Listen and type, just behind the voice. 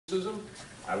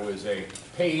I was a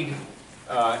paid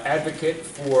advocate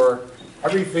for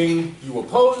everything you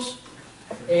oppose,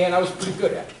 and I was pretty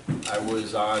good at it. I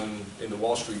was in the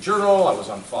Wall Street Journal, I was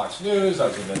on Fox News, I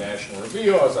was in the National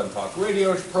Review, I was on talk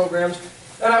radio programs,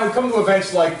 and I would come to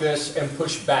events like this and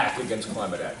push back against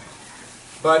climate action.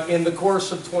 But in the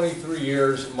course of 23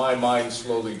 years, my mind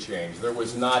slowly changed. There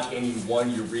was not any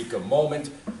one eureka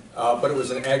moment, but it was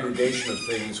an aggregation of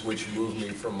things which moved me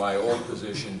from my old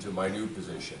position to my new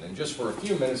position. And just for a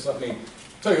few minutes, let me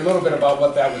tell you a little bit about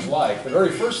what that was like. The very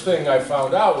first thing I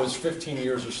found out was 15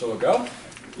 years or so ago.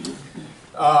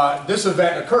 This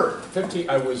event occurred.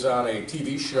 I was on a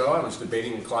TV show. I was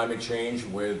debating climate change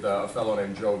with a fellow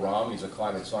named Joe Romm. He's a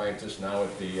climate scientist now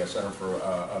at the Center for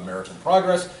American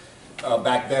Progress.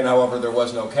 Back then, however, there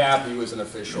was no cap. He was an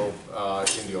official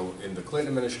in the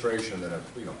Clinton administration and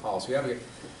a policy advocate.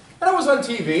 And I was on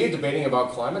TV debating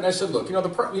about climate, and I said, look,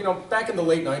 back in the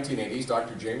late 1980s,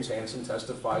 Dr. James Hansen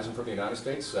testifies in front of the United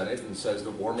States Senate and says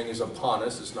that warming is upon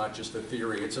us. It's not just a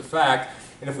theory, it's a fact.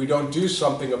 And if we don't do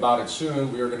something about it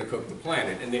soon, we are going to cook the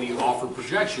planet. And then he offered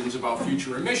projections about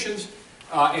future emissions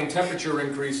and temperature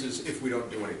increases if we don't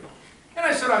do anything. And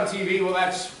I said on TV, well,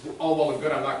 that's all well and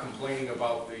good. I'm not complaining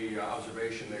about the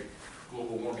observation that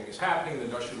global warming is happening, the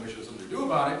industrial emissions have something to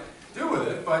do with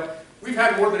it, but we've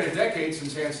had more than a decade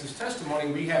since Hansen's testimony.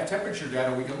 We have temperature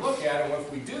data we can look at, and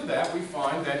if we do that, we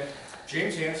find that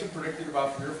James Hansen predicted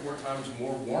about 3 or 4 times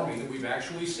more warming than we've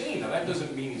actually seen. Now, that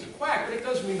doesn't mean he's a quack, but it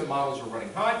does mean the models are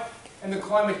running hot, and the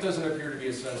climate doesn't appear to be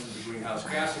as sensitive to greenhouse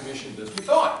gas emissions as we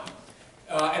thought.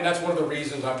 And that's one of the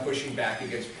reasons I'm pushing back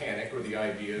against panic, or the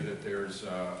idea that there's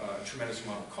a tremendous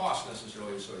amount of cost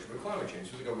necessarily associated with climate change.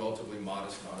 So it's like a relatively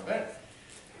modest non-event.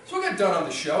 So we got done on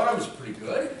the show, and I was pretty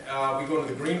good. We go to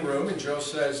the green room, and Joe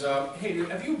says, hey,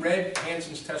 have you read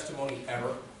Hansen's testimony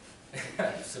ever?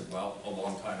 I said, well, a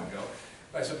long time ago.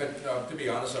 I said, but to be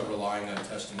honest, I'm relying on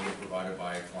testimony provided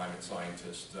by a climate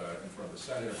scientist in front of the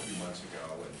Senate a few months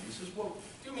ago. And he says, well,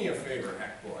 do me a favor,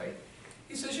 hack boy.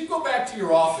 He says, you go back to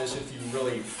your office if you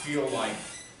really feel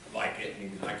like it.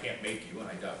 And he says, I can't make you, and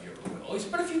I doubt you ever will. He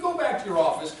said, but if you go back to your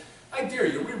office, I dare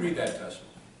you, reread that testimony.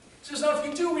 He says, now if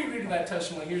you do reread that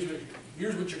testimony, here's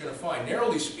what you're going to find.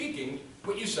 Narrowly speaking,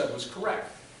 what you said was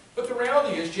correct. But the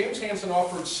reality is, James Hansen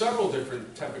offered several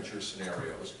different temperature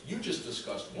scenarios. You just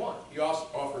discussed one. He also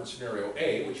offered scenario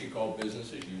A, which he called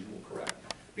business as usual correct.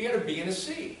 But he had a B and a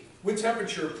C, with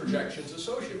temperature projections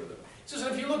associated with them. He says,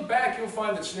 and if you look back, you'll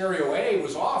find that scenario A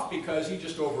was off because he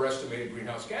just overestimated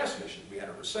greenhouse gas emissions. We had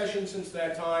a recession since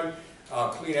that time.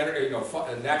 Clean energy,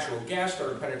 natural gas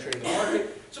started penetrating the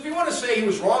market. So if you want to say he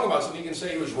was wrong about something, you can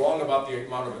say he was wrong about the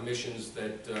amount of emissions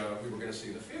that we were going to see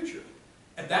in the future.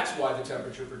 And that's why the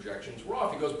temperature projections were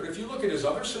off. He goes, but if you look at his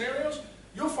other scenarios,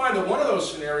 you'll find that one of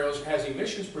those scenarios has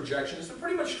emissions projections that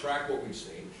pretty much track what we've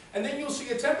seen. And then you'll see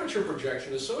a temperature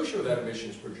projection associated with that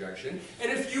emissions projection.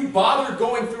 And if you bother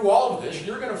going through all of this,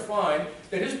 you're going to find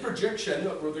that his projection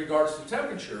with regards to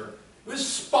temperature was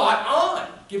spot on,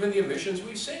 given the emissions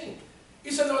we've seen. He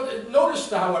said,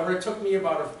 notice, however, it took me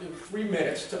about 3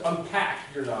 minutes to unpack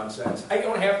your nonsense. I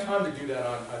don't have time to do that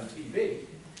on TV.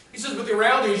 He says, but the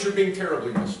reality is you're being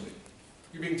terribly misleading.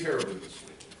 You're being terribly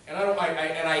misleading. And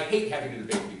I hate having to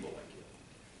debate people like you.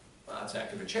 Well, that's a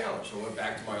heck of a challenge. So I went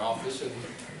back to my office and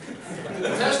looked at the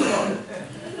testimony.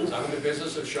 Because I'm in the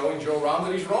business of showing Joe Romm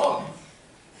that he's wrong.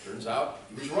 Turns out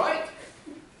he was right.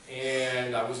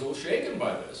 And I was a little shaken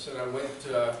by this, and I went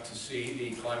to see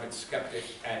the climate skeptic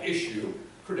at issue,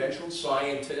 credentialed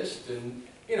scientist, and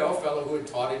a fellow who had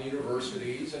taught in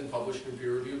universities and published in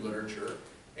peer-reviewed literature,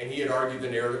 and he had argued the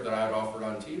narrative that I had offered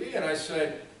on TV, and I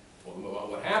said, told him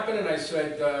about what happened, and I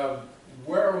said,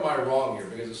 where am I wrong here?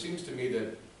 Because it seems to me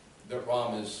that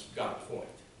Romm has got a point.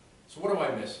 So what am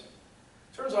I missing?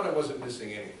 Turns out I wasn't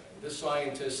missing anything. This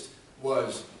scientist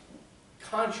was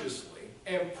consciously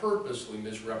and purposely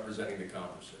misrepresenting the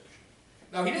conversation.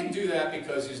 Now, he didn't do that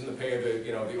because he's in the pay of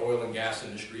the oil and gas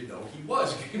industry, though he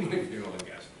was getting money from the oil and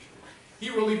gas industry.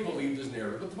 He really believed his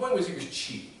narrative, but the point was he was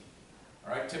cheating.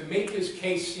 All right? To make his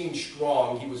case seem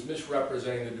strong, he was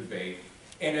misrepresenting the debate.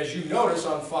 And as you notice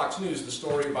on Fox News, the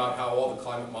story about how all the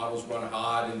climate models run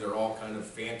hot and they're all kind of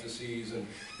fantasies and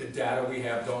the data we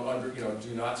have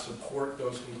do not support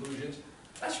those conclusions,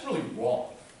 that's really wrong.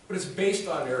 But it's based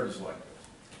on narratives like this.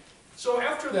 So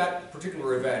after that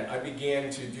particular event, I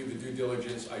began to do the due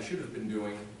diligence I should have been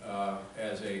doing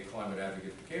as a climate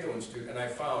advocate at the Keynote Institute, and I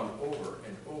found over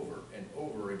and over and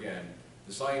over again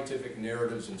the scientific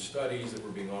narratives and studies that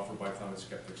were being offered by climate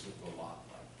skeptics looked a lot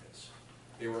like this.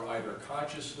 They were either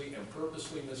consciously and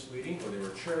purposely misleading, or they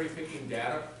were cherry-picking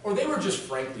data, or they were just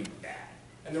frankly bad.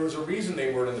 And there was a reason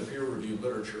they weren't in the peer-reviewed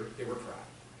literature. They were crap.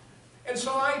 And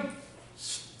so I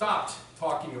stopped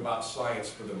talking about science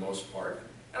for the most part,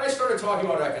 and I started talking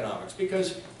about economics,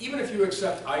 because even if you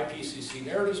accept IPCC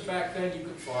narratives back then, you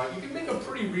could make a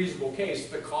pretty reasonable case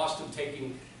that the cost of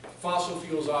taking fossil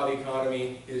fuels out of the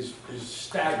economy is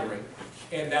staggering,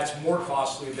 and that's more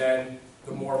costly than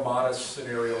the more modest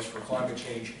scenarios for climate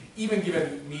change, even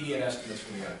given median estimates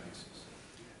from the IPCC.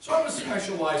 So I was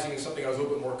specializing in something I was a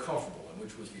little bit more comfortable in,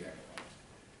 which was the economics.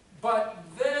 But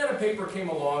then a paper came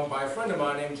along by a friend of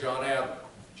mine named John Adler.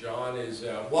 John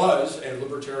was a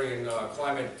libertarian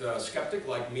climate skeptic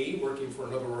like me, working for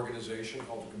another organization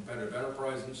called the Competitive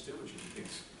Enterprise Institute, which is a big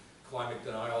climate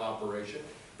denial operation.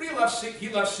 But he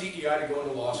left CEI to go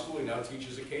into law school. He now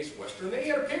teaches at Case Western. And then he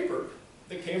had a paper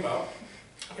that came out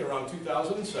around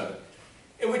 2007,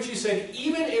 in which he said,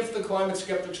 even if the climate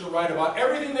skeptics are right about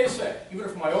everything they say, even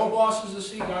if my old bosses, the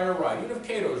CEI, are right, even if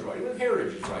Cato's right, even if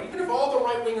Heritage is right, even if all the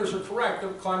right-wingers are correct,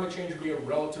 that climate change would be a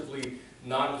relatively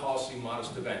non-costly,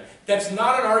 modest event. That's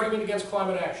not an argument against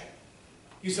climate action.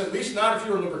 He said, at least not if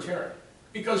you're a libertarian.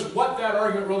 Because what that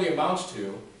argument really amounts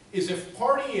to is if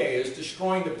Party A is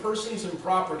destroying the persons and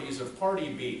properties of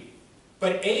Party B,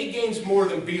 but A gains more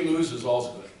than B loses,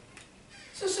 all's good.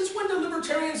 So since when do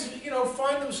libertarians,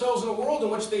 find themselves in a world in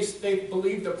which they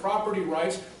believe that property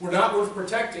rights were not worth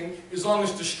protecting as long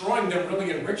as destroying them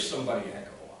really enriched somebody a heck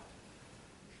of a lot?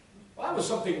 Well, that was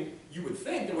something you would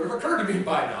think that would have occurred to me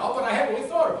by now, but I hadn't really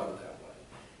thought about it that way.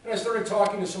 And I started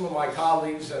talking to some of my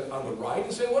colleagues on the right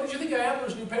and saying, what did you think of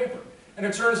Adler's new paper? And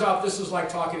it turns out this is like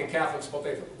talking to Catholics about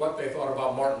what they thought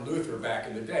about Martin Luther back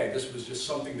in the day. This was just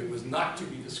something that was not to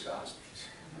be discussed.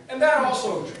 And that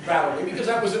also rattled me, because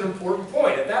that was an important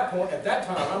point. At that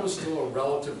time, I was still a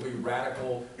relatively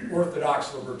radical,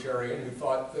 orthodox libertarian who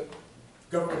thought that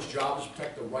government's job is to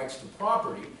protect the rights to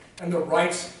property and the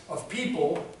rights of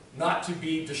people not to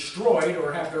be destroyed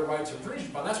or have their rights infringed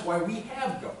upon. That's why we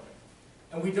have government.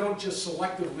 And we don't just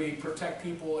selectively protect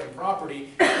people and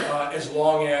property as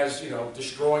long as,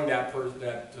 destroying that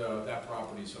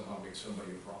property somehow makes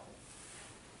somebody a problem.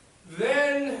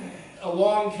 Then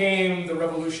along came the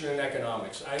revolution in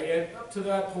economics. Up to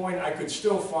that point, I could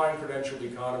still find credentialed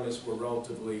economists who were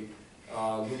relatively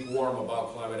lukewarm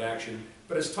about climate action.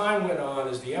 But as time went on,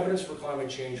 as the evidence for climate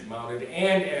change mounted,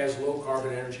 and as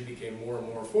low-carbon energy became more and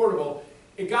more affordable,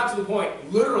 it got to the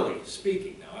point, literally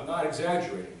speaking, now I'm not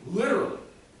exaggerating, literally,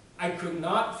 I could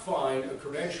not find a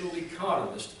credentialed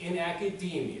economist in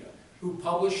academia who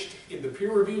published in the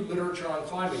peer-reviewed literature on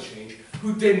climate change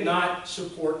who did not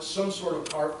support some sort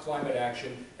of climate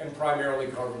action and primarily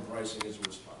carbon pricing as a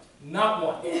response. Not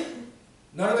one.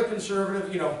 None of the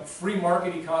conservative, free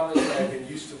market economists that I've been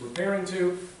used to referring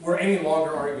to were any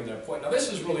longer arguing that point. Now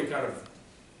this is really kind of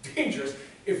dangerous.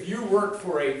 If you work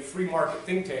for a free market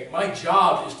think tank, my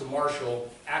job is to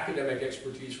marshal academic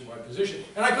expertise for my position,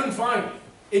 and I couldn't find it.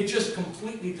 It just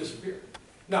completely disappeared.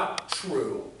 Now,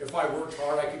 true, if I worked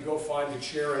hard, I could go find the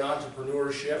chair in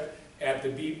entrepreneurship at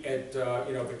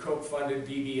the Koch-funded,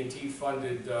 BB&T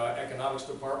funded economics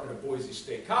department at Boise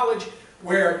State College,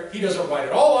 where he doesn't write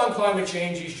at all on climate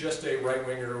change. He's just a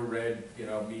right-winger who read,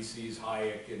 Mises,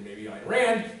 Hayek, and maybe Ayn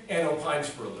Rand, and opines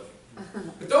for a living.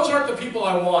 But those aren't the people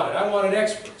I wanted. I wanted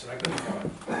experts, and I couldn't find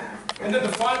them. And then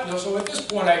so at this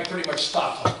point, I pretty much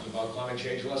stopped talking about climate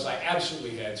change unless I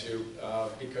absolutely had to,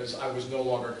 because I was no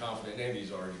longer confident in any of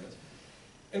these arguments.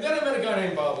 And then I met a guy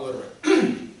named Bob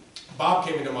Litterman. Bob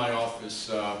came into my office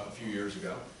a few years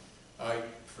ago.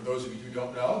 For those of you who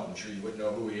don't know, I'm sure you wouldn't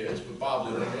know who he is, but Bob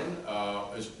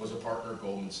Litterman was a partner at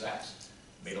Goldman Sachs.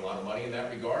 Made a lot of money in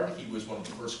that regard. He was one of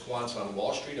the first quants on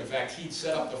Wall Street. In fact, he'd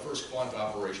set up the first quant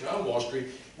operation on Wall Street.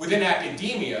 Within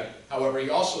academia, however,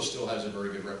 he also still has a very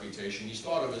good reputation. He's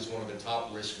thought of as one of the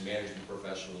top risk management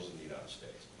professionals in the United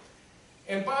States.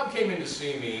 And Bob came in to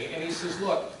see me, and he says,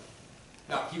 look,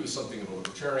 now he was something of a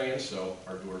libertarian, so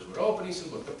our doors would open. He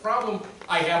said, look, the problem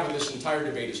I have with this entire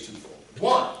debate is twofold.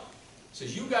 One,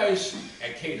 says you guys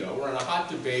at Cato were in a hot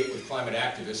debate with climate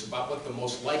activists about what the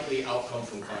most likely outcome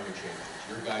from climate change is.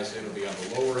 Your guys said it'll be on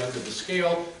the lower end of the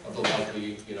scale of the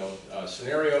likely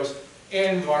scenarios,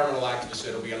 and environmental activists said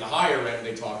it'll be on the higher end.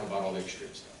 They talk about all the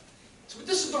extreme stuff. So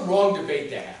this is the wrong debate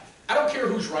to have. I don't care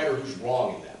who's right or who's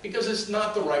wrong in that, because it's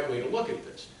not the right way to look at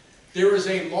this. There is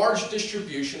a large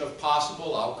distribution of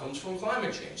possible outcomes from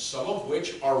climate change, some of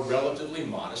which are relatively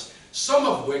modest, some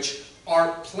of which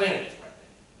are planet-threatening.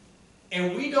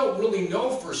 And we don't really know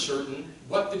for certain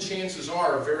what the chances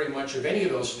are of very much of any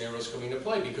of those scenarios coming to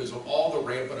play because of all the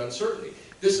rampant uncertainty.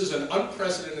 This is an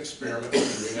unprecedented experiment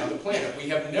we're doing on the planet. We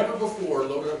have never before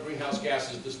loaded up greenhouse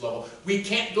gases at this level. We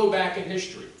can't go back in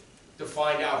history to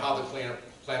find out how the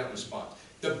planet response.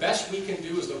 The best we can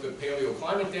do is look at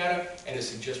paleoclimate data, and it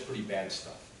suggests pretty bad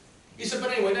stuff. He said,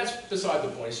 but anyway, that's beside the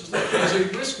point. He says, look, as a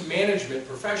risk management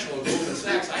professional at Goldman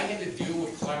Sachs, I had to deal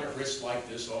with climate risks like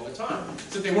this all the time.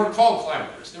 He said they weren't called climate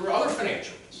risks. There were other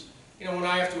financial risks. You know, when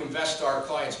I have to invest our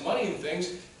clients' money in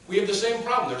things, we have the same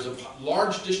problem. There's a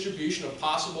large distribution of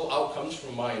possible outcomes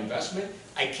from my investment.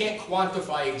 I can't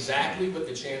quantify exactly what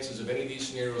the chances of any of these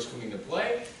scenarios come into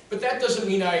play, but that doesn't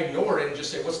mean I ignore it and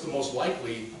just say, what's the most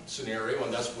likely scenario,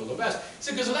 and that's we'll invest.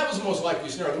 So, because if that was the most likely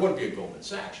scenario, there wouldn't be a Goldman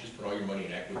Sachs. You just put all your money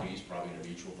in equities, probably in a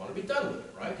mutual fund, and be done with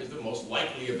it, right? Because the most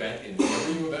likely event in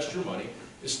wherever you invest your money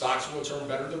is stocks will return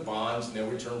better than bonds, and they'll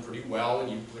return pretty well,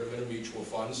 and you put them in a mutual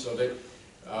fund so that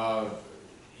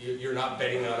you're not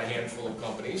betting on a handful of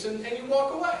companies, and you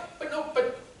walk away. But no,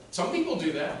 but some people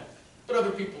do that, but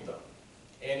other people don't.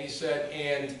 And he said,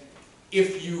 and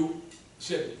if you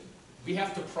said, we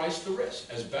have to price the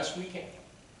risk as best we can.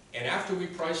 And after we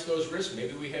price those risks,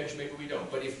 maybe we hedge, maybe we don't.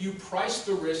 But if you price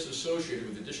the risks associated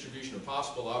with the distribution of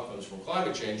possible outcomes from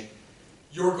climate change,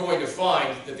 you're going to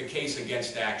find that the case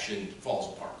against action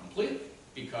falls apart completely.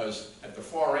 Because at the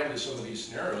far end of some of these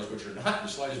scenarios, which are not the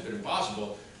slightest bit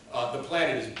impossible, the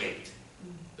planet is baked.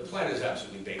 The planet is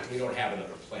absolutely baked. We don't have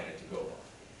another planet to go on.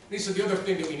 And he said the other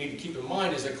thing that we need to keep in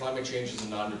mind is that climate change is a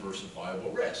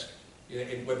non-diversifiable risk.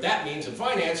 And what that means in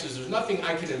finance is there's nothing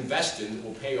I can invest in that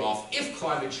will pay off if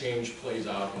climate change plays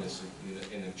out in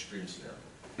an extreme scenario.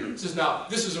 He says, now,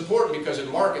 this is important because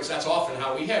in markets, that's often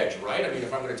how we hedge, right? I mean,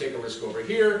 if I'm going to take a risk over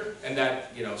here and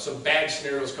that, you know, some bad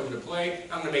scenarios come into play,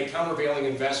 I'm going to make countervailing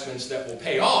investments that will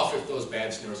pay off if those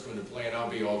bad scenarios come into play, and I'll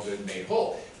be all good and made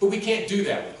whole. But we can't do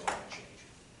that with climate change.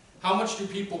 How much do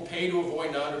people pay to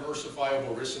avoid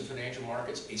non-diversifiable risks in financial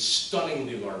markets? A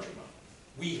stunningly large amount.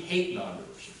 We hate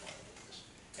non-diversifiable risks.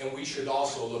 And we should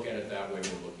also look at it that way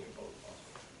when we're looking at public policy.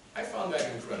 I found that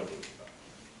incredibly compelling.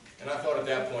 And I thought at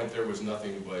that point there was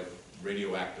nothing but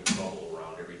radioactive bubble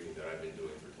around everything that I've been doing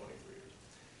for 23 years.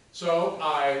 So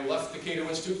I left the Cato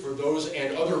Institute for those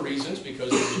and other reasons,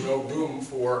 because there was no room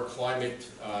for climate,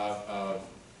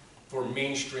 for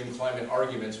mainstream climate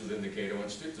arguments within the Cato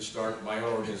Institute, to start my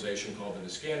own organization called the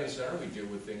Niskanen Center. We deal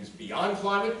with things beyond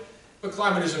climate, but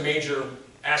climate is a major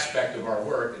aspect of our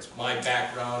work. It's my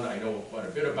background, I know quite a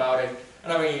bit about it,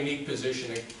 and I'm in a unique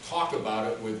position to talk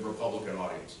about it with Republican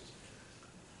audiences.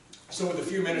 So with the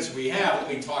few minutes we have, let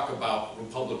me talk about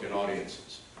Republican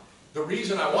audiences. The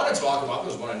reason I want to talk about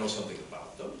them is when I know something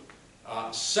about them.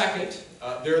 Second,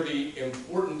 they're the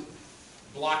important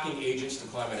blocking agents to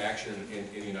climate action in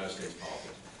the United States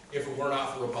politics. If it were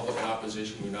not for Republican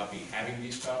opposition, we would not be having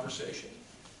these conversations.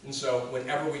 And so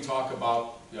whenever we talk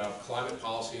about climate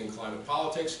policy and climate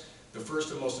politics, the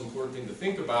first and most important thing to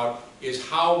think about is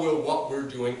how will what we're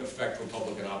doing affect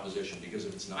Republican opposition? Because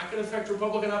if it's not going to affect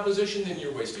Republican opposition, then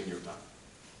you're wasting your time.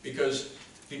 Because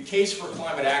the case for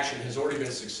climate action has already been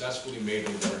successfully made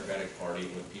in the Democratic Party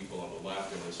with people on the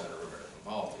left and the center of American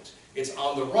politics. It's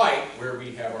on the right where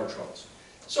we have our troubles.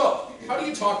 So, how do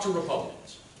you talk to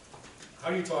Republicans?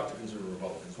 How do you talk to conservative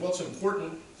Republicans? Well, it's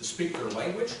important to speak their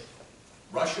language,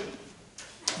 Russian.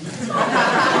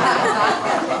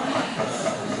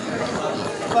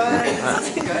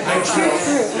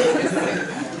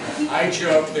 I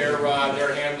joke.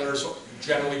 Their handlers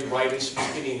generally write and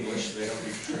speak in English. They don't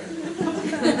use translation.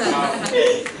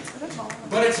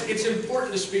 But it's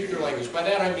important to speak their language. By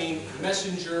that I mean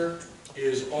messenger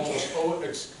is almost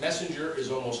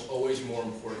always more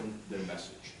important than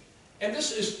message. And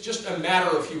this is just a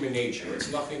matter of human nature. It's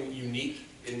nothing unique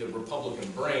in the Republican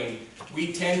brain.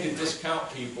 We tend to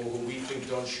discount people who we think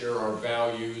don't share our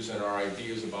values and our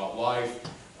ideas about life,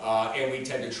 and we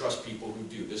tend to trust people who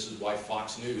do. This is why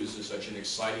Fox News is such an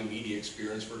exciting media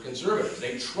experience for conservatives.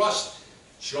 They trust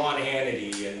Sean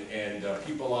Hannity and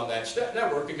people on that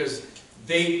network because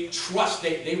they trust,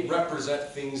 they represent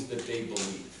things that they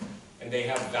believe, and they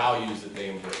have values that they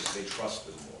embrace. They trust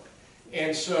them more.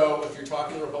 And so if you're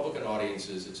talking to Republican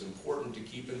audiences, it's important to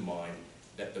keep in mind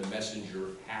that the messenger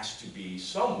has to be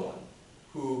someone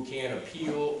who can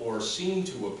appeal or seem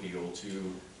to appeal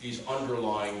to these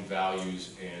underlying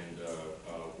values and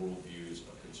worldviews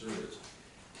of conservatives.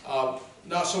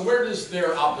 Now, so where does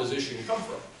their opposition come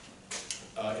from?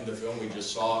 In the film we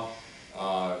just saw,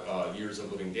 Years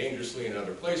of Living Dangerously and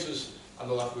other places. On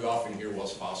the left we often hear, well,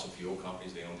 fossil fuel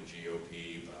companies, they own the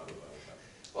GOP, blah, blah,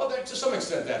 blah. Well, to some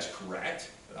extent that's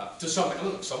correct. To some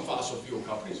fossil fuel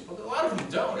companies, but a lot of them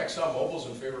don't. ExxonMobil's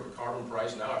in favor of a carbon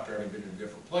price now after having been in a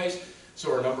different place.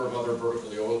 So are a number of other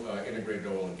vertically integrated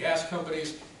oil and gas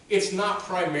companies. It's not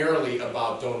primarily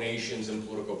about donations and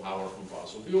political power from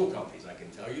fossil fuel companies. I can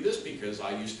tell you this because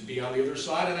I used to be on the other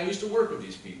side and I used to work with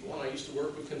these people and I used to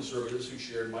work with conservatives who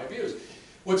shared my views.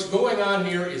 What's going on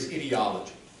here is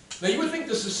ideology. Now you would think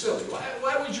this is silly.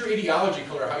 Why would your ideology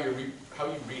color how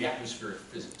you read atmospheric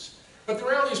physics? But the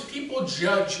reality is people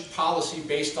judge policy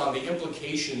based on the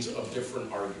implications of different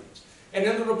arguments. And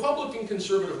in the Republican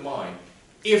conservative mind,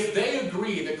 if they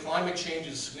agree that climate change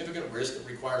is a significant risk that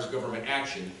requires government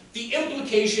action, the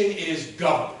implication is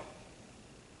government,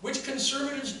 which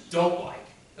conservatives don't like,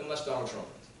 unless Donald Trump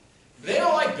is. They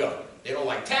don't like government. They don't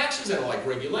like taxes, they don't like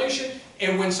regulation,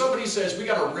 and when somebody says we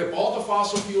got to rip all the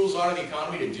fossil fuels out of the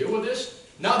economy to deal with this,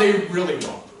 now they really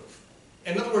want proof.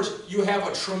 In other words, you have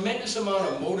a tremendous amount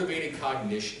of motivated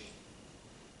cognition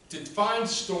to find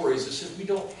stories that says we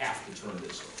don't have to turn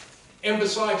this over. And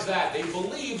besides that, they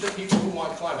believe that people who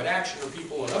want climate action or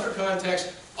people in other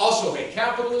contexts also hate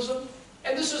capitalism.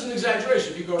 And this is an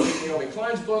exaggeration. If you go to Naomi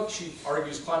Klein's book, she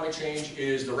argues climate change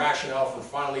is the rationale for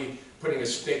finally putting a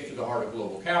stake through the heart of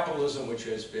global capitalism, which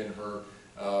has been her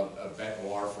bête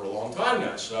noire for a long time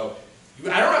now. So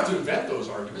I don't have to invent those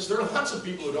arguments. There are lots of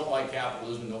people who don't like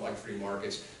capitalism, don't like free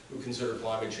markets, who consider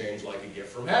climate change like a gift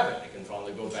from heaven. They can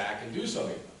finally go back and do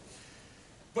something.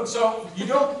 But so you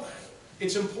don't.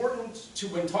 It's important to,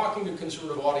 when talking to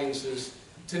conservative audiences,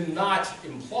 to not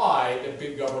imply that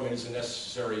big government is a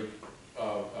necessary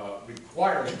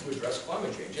requirement to address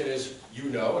climate change. And as you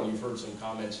know, and you've heard some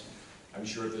comments, I'm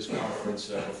sure at this conference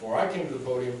before I came to the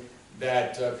podium,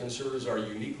 that conservatives are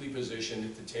uniquely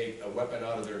positioned to take a weapon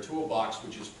out of their toolbox,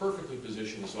 which is perfectly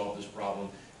positioned to solve this problem,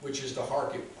 which is to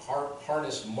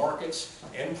harness markets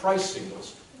and price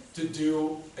signals to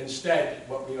do instead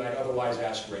what we might otherwise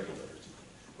ask regulators to do,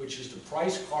 which is to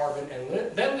price carbon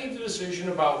and then leave the decision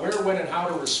about where, when, and how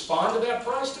to respond to that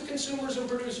price to consumers and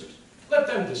producers. Let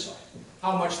them decide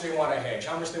how much they want to hedge,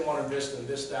 how much they want to invest in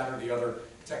this, that, or the other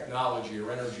technology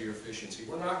or energy efficiency.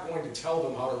 We're not going to tell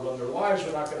them how to run their lives.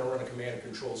 We're not going to run a command and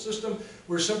control system.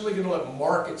 We're simply going to let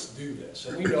markets do this.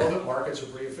 And we know that markets are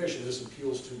pretty efficient. This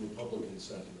appeals to Republican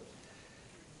sentiment.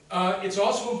 It's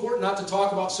also important not to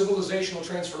talk about civilizational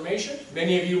transformation.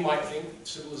 Many of you might think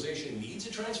civilization needs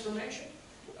a transformation.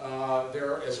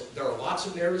 There are lots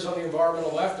of narratives on the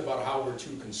environmental left about how we're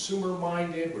too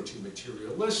consumer-minded, we're too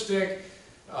materialistic,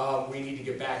 we need to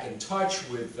get back in touch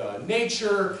with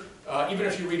nature. Even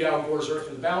if you read Al Gore's Earth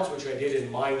in the Balance, which I did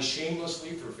in Mind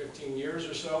Shamelessly for 15 years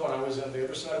or so when I was on the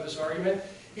other side of this argument,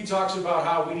 he talks about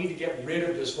how we need to get rid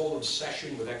of this whole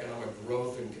obsession with economic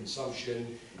growth and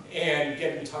consumption and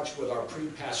get in touch with our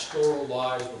pre-pastoral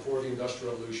lives before the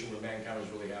Industrial Revolution where mankind was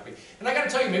really happy. And I got to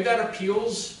tell you, maybe that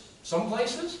appeals some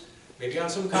places, maybe on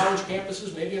some college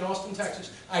campuses, maybe in Austin,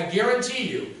 Texas. I guarantee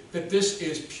you that this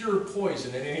is pure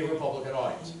poison in any Republican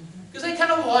audience. Because they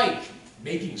kind of like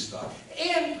making stuff,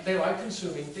 and they like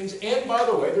consuming things, and by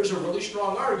the way, there's a really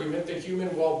strong argument that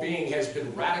human well-being has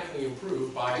been radically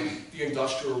improved by the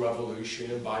Industrial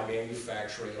Revolution and by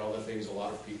manufacturing and all the things a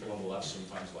lot of people on the left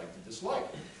sometimes like to dislike.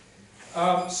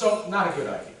 So, not a good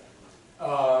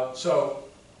idea. So,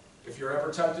 if you're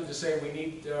ever tempted to say we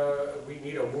need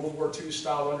a World War II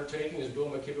style undertaking, as Bill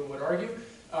McKibben would argue,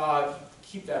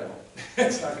 keep that at home.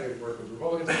 It's not going to work with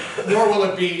Republicans. Nor will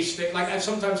it be,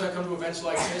 sometimes I come to events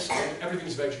like this and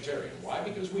everything's vegetarian. Why?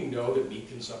 Because we know that meat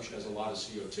consumption has a lot of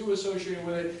CO2 associated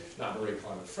with it, not very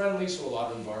climate friendly, so a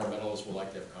lot of environmentalists will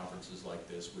like to have conferences like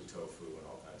this with tofu and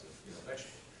all kinds of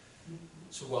vegetables.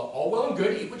 So, well, all well and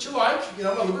good, eat what you like.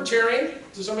 I'm a libertarian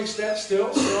to some extent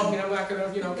still, so I'm not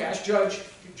going to, cast judge.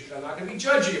 I'm not going to be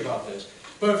judgy about this.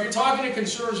 But if you're talking to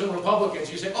conservatives and Republicans,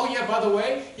 you say, oh yeah, by the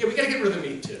way, yeah, we got to get rid of the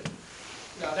meat too.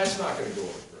 Now, that's not going to go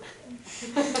over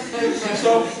very well.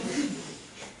 So,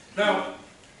 now,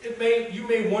 you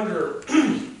may wonder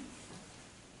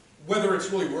whether it's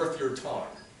really worth your time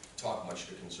to talk much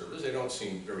to conservatives. They don't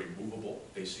seem very movable.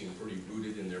 They seem pretty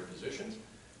rooted in their positions.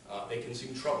 They can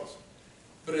seem troublesome.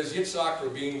 But as Yitzhak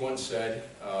Rabin once said,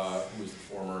 who was the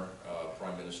former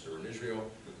prime minister in Israel,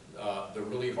 the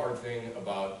really hard thing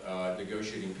about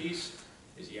negotiating peace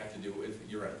is you have to do it with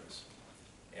your enemies.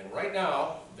 And right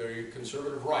now, the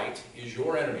conservative right is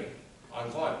your enemy on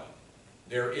climate.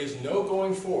 There is no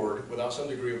going forward without some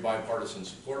degree of bipartisan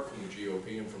support from the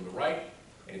GOP and from the right.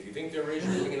 And if you think there is,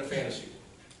 you're living in a fantasy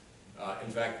world.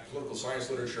 In fact, political science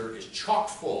literature is chock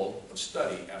full of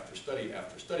study after study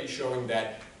after study showing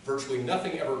that virtually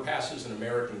nothing ever passes in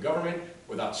American government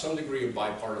without some degree of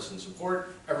bipartisan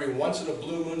support. Every once in a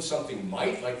blue moon, something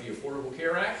might, like the Affordable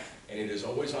Care Act, and it is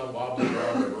always on wobbly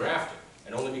ground ever after.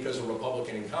 And only because of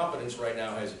Republican incompetence right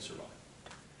now has it survived.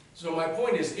 So my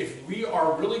point is, if we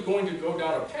are really going to go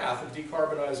down a path of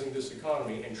decarbonizing this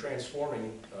economy and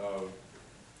transforming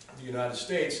the United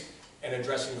States and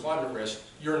addressing climate risk,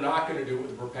 you're not going to do it with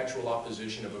the perpetual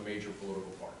opposition of a major political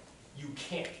party. You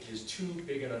can't. It is too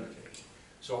big an undertaking.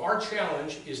 So our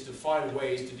challenge is to find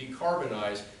ways to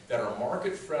decarbonize that are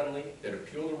market-friendly, that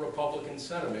appeal to Republican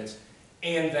sentiments,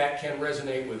 and that can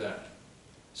resonate with them.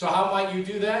 So how might you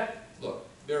do that? Look,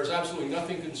 there is absolutely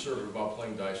nothing conservative about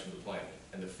playing dice with the planet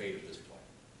and the fate of this planet.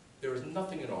 There is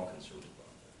nothing at all conservative about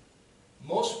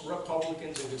that. Most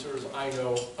Republicans and conservatives I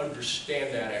know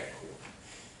understand that at core.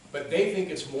 But they think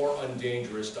it's more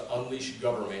undangerous to unleash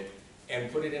government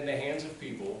and put it in the hands of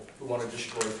people who want to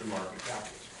destroy free market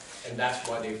capitalism. And that's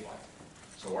why they fight.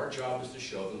 So our job is to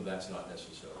show them that's not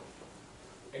necessary.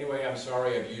 Anyway, I'm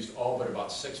sorry I've used all but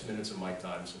about 6 minutes of my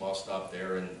time, so I'll stop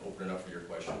there and open it up for your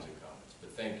questions and comments.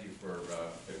 But thank you for your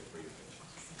patience.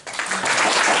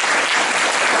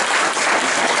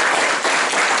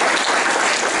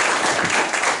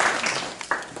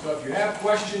 So if you have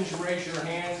questions, raise your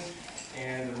hand,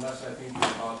 and unless I think you're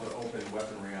about to open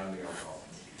weaponry on me, I'll call.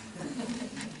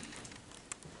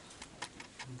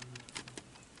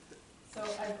 So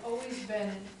I've always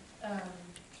been,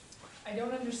 I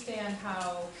don't understand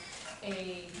how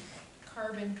a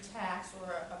carbon tax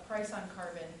or a price on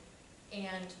carbon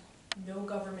and no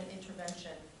government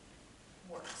intervention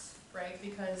works, right?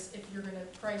 Because if you're going to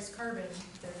price carbon,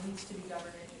 there needs to be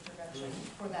government intervention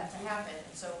for that to happen.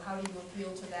 And so how do you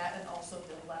appeal to that and also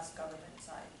the less government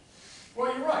side?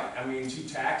 Well, you're right. I mean, to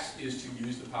tax is to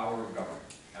use the power of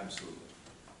government, absolutely.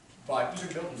 But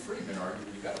even Milton Friedman argued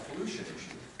when you've got a pollution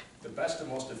issue, the best and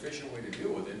most efficient way to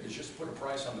deal with it is just put a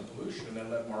price on the pollution and then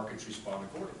let markets respond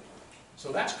accordingly.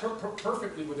 So that's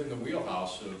perfectly within the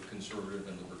wheelhouse of conservative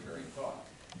and libertarian thought.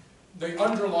 The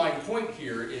underlying point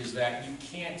here is that you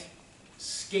can't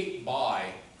skate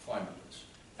by climate risk.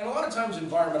 And a lot of times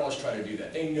environmentalists try to do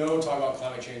that. They know talking about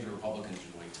climate change with Republicans is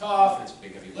really tough, it's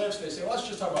big heavy lifts. They say, well, let's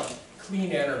just talk about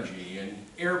clean energy and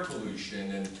air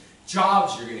pollution and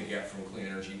jobs you're going to get from clean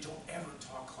energy. Don't ever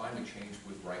talk climate change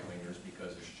with right-wingers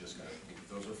because it's just going to be,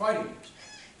 those are fighting groups.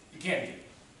 You can't do it.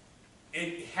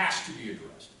 It has to be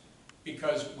addressed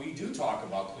because we do talk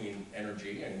about clean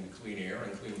energy and clean air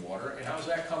and clean water, and how's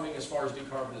that coming as far as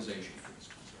decarbonization is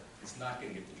concerned? It's not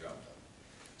going to get the job done.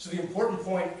 So the important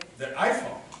point that I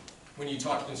found when you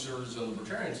talk to conservatives and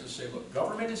libertarians is say, look,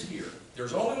 government is here.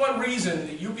 There's only one reason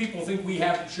that you people think we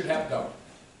should have government.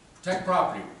 Protect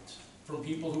property rights from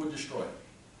people who would destroy it.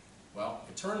 Well,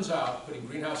 it turns out putting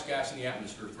greenhouse gas in the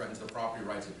atmosphere threatens the property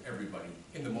rights of everybody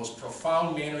in the most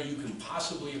profound manner you can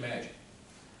possibly imagine.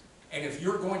 And if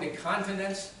you're going to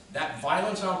countenance that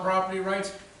violence on property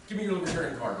rights, give me your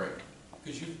libertarian card right now.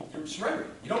 Because you're surrendering.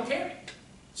 You don't care.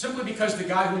 Simply because the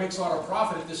guy who makes a lot of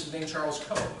profit at this is named Charles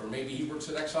Koch, or maybe he works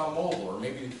at ExxonMobil, or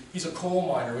maybe he's a coal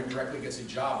miner who indirectly gets a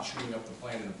job shooting up the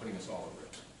planet and putting us all at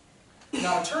risk.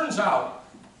 Now, it turns out,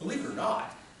 believe it or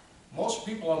not, most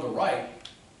people on the right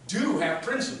do have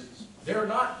principles. They're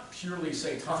not purely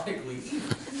satanically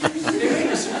evil. They may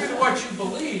disagree with what you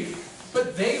believe,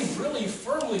 but they really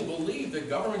firmly believe that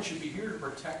government should be here to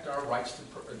protect our rights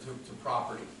to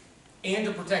property and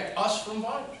to protect us from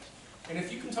violence. And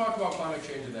if you can talk about climate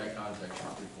change in that context,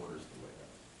 three-quarters of the way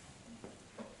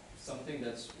down. Something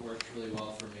that's worked really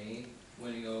well for me,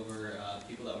 winning over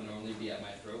people that would normally be at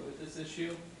my throat with this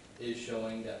issue, is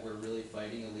showing that we're really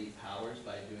fighting elite powers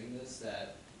by doing this,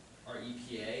 that our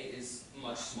EPA is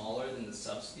much smaller than the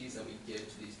subsidies that we give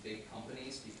to these big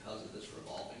companies because of this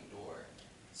revolving door.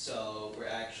 So we're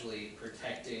actually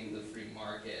protecting the free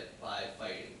market by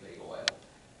fighting big oil.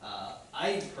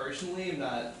 I personally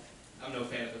I'm no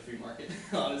fan of the free market.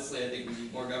 Honestly, I think we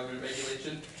need more government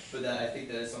regulation, but I think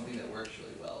that is something that works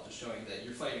really well, just showing that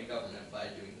you're fighting government by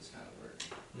doing this kind of work.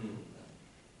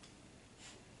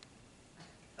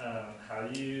 How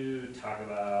do you talk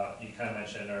about, you kind of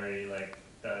mentioned already, like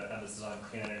the emphasis on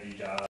clean energy jobs,